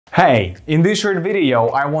Hey, in this short video,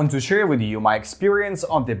 I want to share with you my experience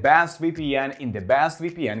of the best VPN in the best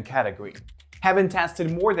VPN category. Having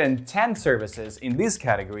tested more than 10 services in this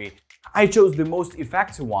category, I chose the most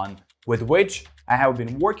effective one, with which I have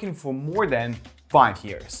been working for more than 5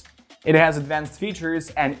 years. It has advanced features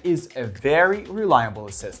and is a very reliable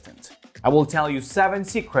assistant. I will tell you 7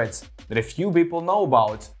 secrets that a few people know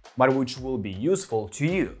about, but which will be useful to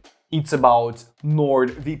you. It's about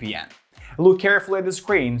NORDVPN. Look carefully at the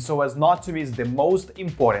screen so as not to miss the most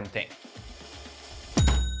important thing.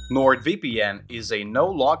 NORDVPN is a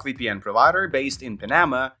no-lock VPN provider based in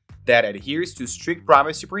Panama that adheres to strict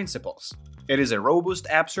privacy principles. It is a robust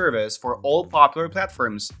app service for all popular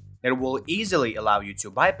platforms that will easily allow you to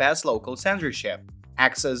bypass local censorship,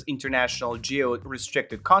 access international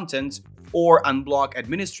geo-restricted content, or unblock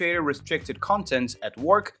administrator-restricted content at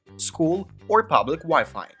work, school, or public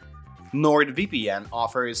Wi-Fi. NORDVPN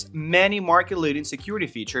offers many market-leading security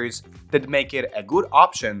features that make it a good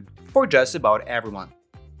option for just about everyone.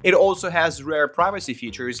 It also has rare privacy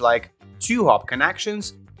features like 2-hop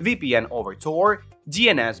connections, VPN over Tor,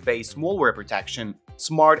 DNS-based malware protection,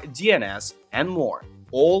 smart DNS, and more,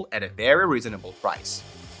 all at a very reasonable price.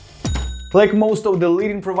 Like most of the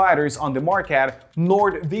leading providers on the market,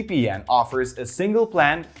 NORDVPN offers a single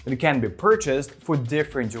plan that can be purchased for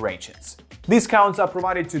different durations. Discounts are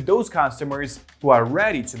provided to those customers who are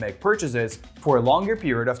ready to make purchases for a longer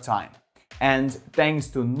period of time. And thanks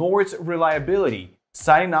to Nord's reliability,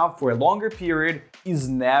 signing up for a longer period is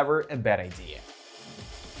never a bad idea.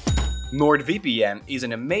 NORDVPN is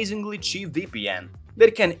an amazingly cheap VPN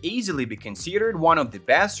that can easily be considered one of the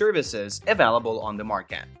best services available on the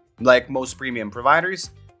market. Like most premium providers,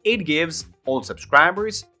 it gives all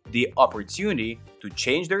subscribers the opportunity to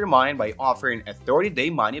change their mind by offering a 30-day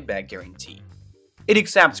money-back guarantee. It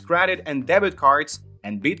accepts credit and debit cards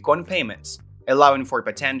and Bitcoin payments, allowing for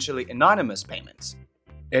potentially anonymous payments.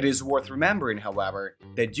 It is worth remembering, however,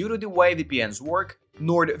 that due to the way VPNs work,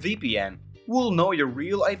 NORDVPN will know your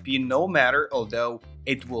real IP no matter, although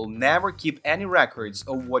it will never keep any records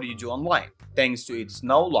of what you do online, thanks to its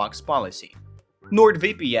no-locks policy.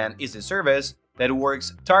 NORDVPN is a service that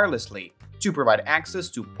works tirelessly to provide access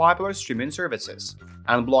to popular streaming services.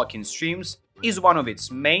 Unblocking streams is one of its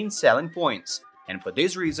main selling points, and for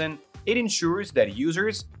this reason, it ensures that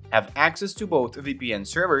users have access to both VPN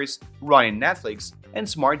servers running Netflix and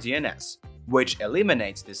smart DNS, which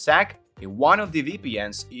eliminates the SAC if one of the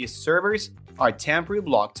VPN's servers are temporarily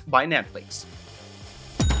blocked by Netflix.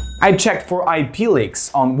 I checked for IP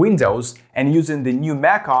leaks on Windows, and using the new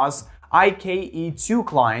macOS ICHECKED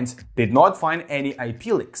client did not find any IP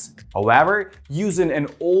leaks. However, using an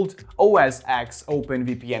old OS X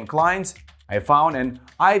OpenVPN client, I found an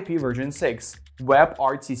IP version 6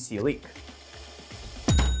 WebRTC leak.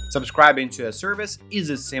 Subscribing to a service is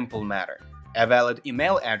a simple matter. A valid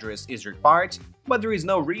email address is required, but there is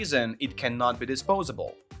no reason it cannot be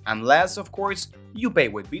disposable. Unless, of course, you pay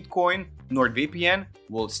with Bitcoin, NORDVPN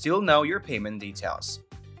will still know your payment details.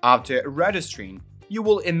 After registering, you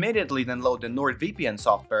will immediately download the NORDVPN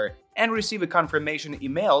software and receive a confirmation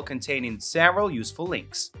email containing several useful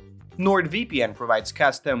links. NORDVPN provides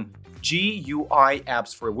custom GUI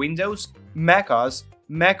apps for Windows, macOS,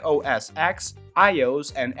 Mac OS X,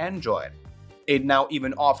 iOS, and Android. It now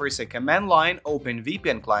even offers a command line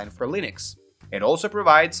OpenVPN client for Linux. It also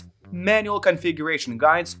provides manual configuration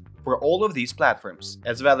guides for all of these platforms,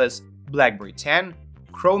 as well as BlackBerry 10,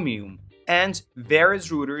 Chromium, and various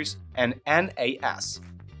routers and NAS.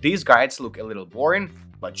 These guides look a little boring,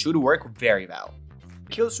 but should work very well.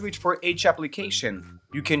 Kill switch for each application.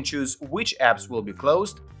 You can choose which apps will be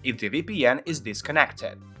closed if the VPN is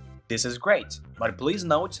disconnected. This is great, but please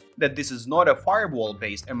note that this is not a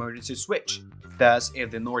firewall-based emergency switch. Thus,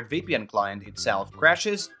 if the NORDVPN client itself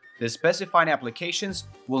crashes, the specified applications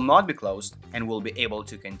will not be closed and will be able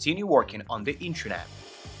to continue working on the internet.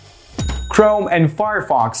 Chrome and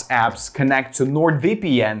Firefox apps connect to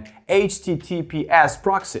NORDVPN HTTPS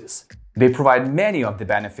proxies. They provide many of the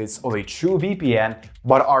benefits of a true VPN,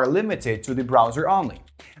 but are limited to the browser only.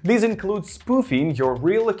 These include spoofing your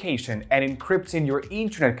real location and encrypting your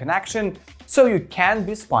internet connection so you can't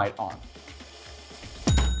be spied on.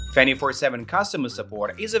 24/7 customer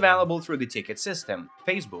support is available through the ticket system,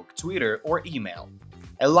 Facebook, Twitter, or email.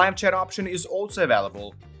 A live chat option is also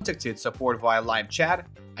available. Contacted support via live chat,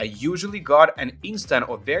 I usually got an instant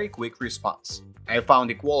or very quick response. I found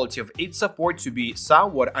the quality of its support to be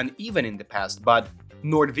somewhat uneven in the past, but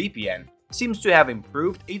NORDVPN seems to have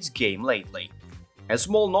improved its game lately. A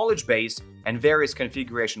small knowledge base and various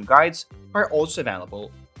configuration guides are also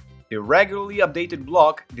available. The regularly updated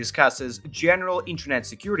blog discusses general internet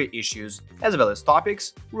security issues as well as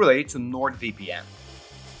topics related to NORDVPN.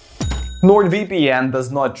 NORDVPN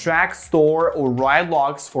does not track, store, or write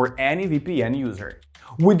logs for any VPN user.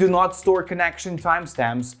 We do not store connection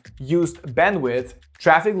timestamps, used bandwidth,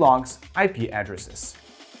 traffic logs, IP addresses.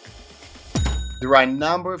 There are a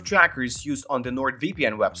number of trackers used on the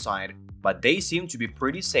NORDVPN website, but they seem to be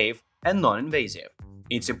pretty safe and non-invasive.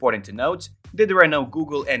 It's important to note that there are no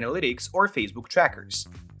Google Analytics or Facebook trackers.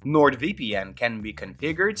 NORDVPN can be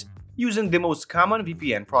configured using the most common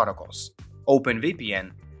VPN protocols.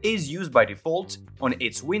 OpenVPN is used by default on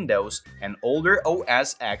its Windows and older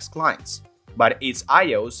OS X clients, but its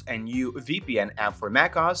iOS and new VPN app for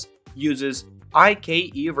macOS uses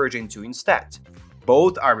IKE version 2 instead.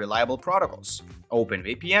 Both are reliable protocols.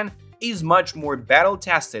 OpenVPN is much more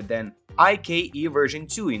battle-tested than IKE version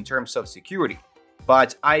 2 in terms of security,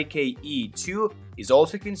 but IKE 2 is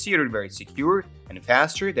also considered very secure and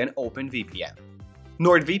faster than OpenVPN.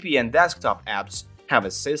 NORDVPN desktop apps have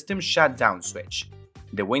a system shutdown switch.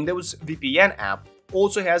 The Windows VPN app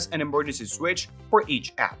also has an emergency switch for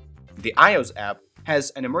each app. The iOS app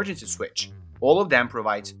has an emergency switch. All of them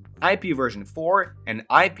provide IP version 4 and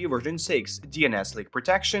IP version 6 DNS leak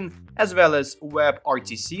protection, as well as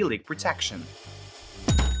WebRTC leak protection.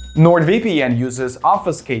 NORDVPN uses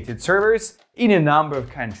obfuscated servers in a number of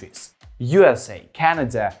countries: USA,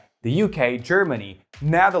 Canada, the UK, Germany,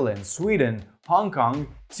 Netherlands, Sweden, Hong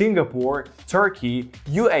Kong, Singapore, Turkey,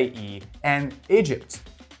 UAE, and Egypt.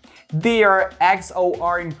 Their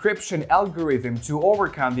XOR encryption algorithm to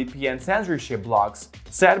overcome VPN censorship blocks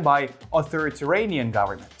set by authoritarian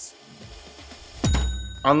governments.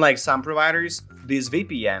 Unlike some providers, this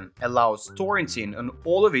VPN allows torrenting on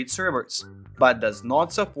all of its servers, but does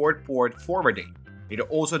not support port forwarding. It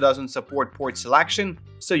also doesn't support port selection,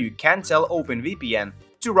 so you can tell OpenVPN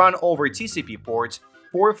to run over TCP port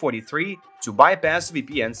 443 to bypass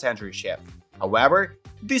VPN censorship. However,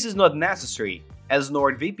 this is not necessary, as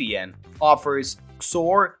NORDVPN offers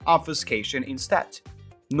XOR obfuscation instead.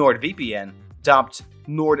 NORDVPN, dubbed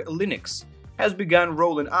NordLinux, has begun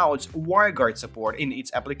rolling out WireGuard support in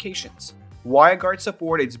its applications. WireGuard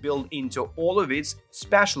support is built into all of its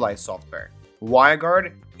specialized software.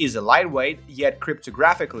 WireGuard is a lightweight yet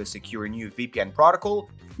cryptographically secure new VPN protocol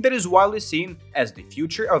that is widely seen as the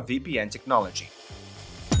future of VPN technology.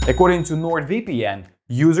 According to NORDVPN,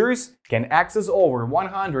 users can access over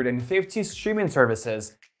 150 streaming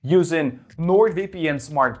services using NORDVPN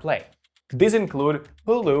Smart Play. These include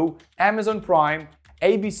Hulu, Amazon Prime,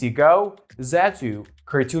 ABC Go, Zetu,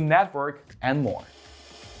 Cartoon Network, and more.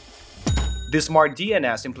 The Smart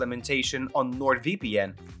DNS implementation on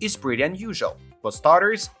NORDVPN is pretty unusual. For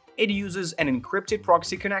starters, it uses an encrypted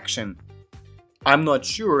proxy connection. I'm not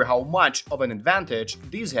sure how much of an advantage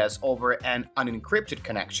this has over an unencrypted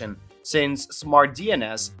connection, since Smart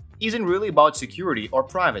DNS isn't really about security or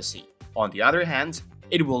privacy. On the other hand,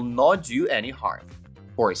 it will not do any harm.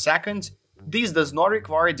 For a second, this does not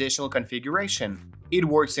require additional configuration. It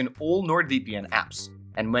works in all NORDVPN apps,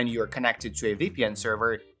 and when you are connected to a VPN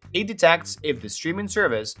server, it detects if the streaming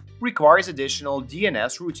service requires additional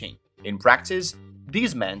DNS routing. In practice,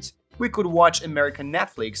 this meant we could watch American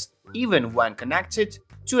Netflix even when connected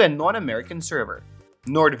to a non-American server.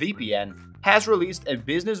 NORDVPN has released a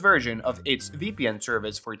business version of its VPN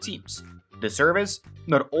service for Teams. The service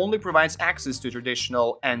not only provides access to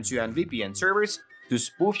traditional end-to-end VPN servers to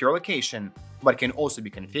spoof your location, but can also be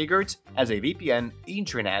configured as a VPN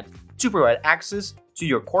intranet to provide access to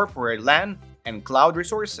your corporate LAN and cloud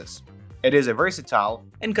resources. It is a versatile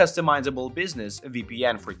and customizable business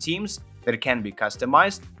VPN for Teams that can be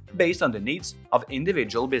customized based on the needs of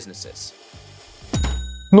individual businesses.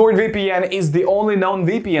 NORDVPN is the only known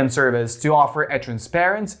VPN service to offer a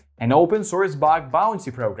transparent and open-source bug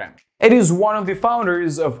bounty program. It is one of the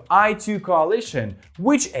founders of I2 Coalition,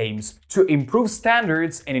 which aims to improve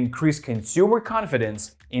standards and increase consumer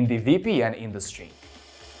confidence in the VPN industry.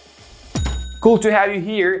 Cool to have you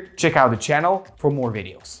here. Check out the channel for more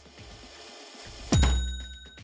videos.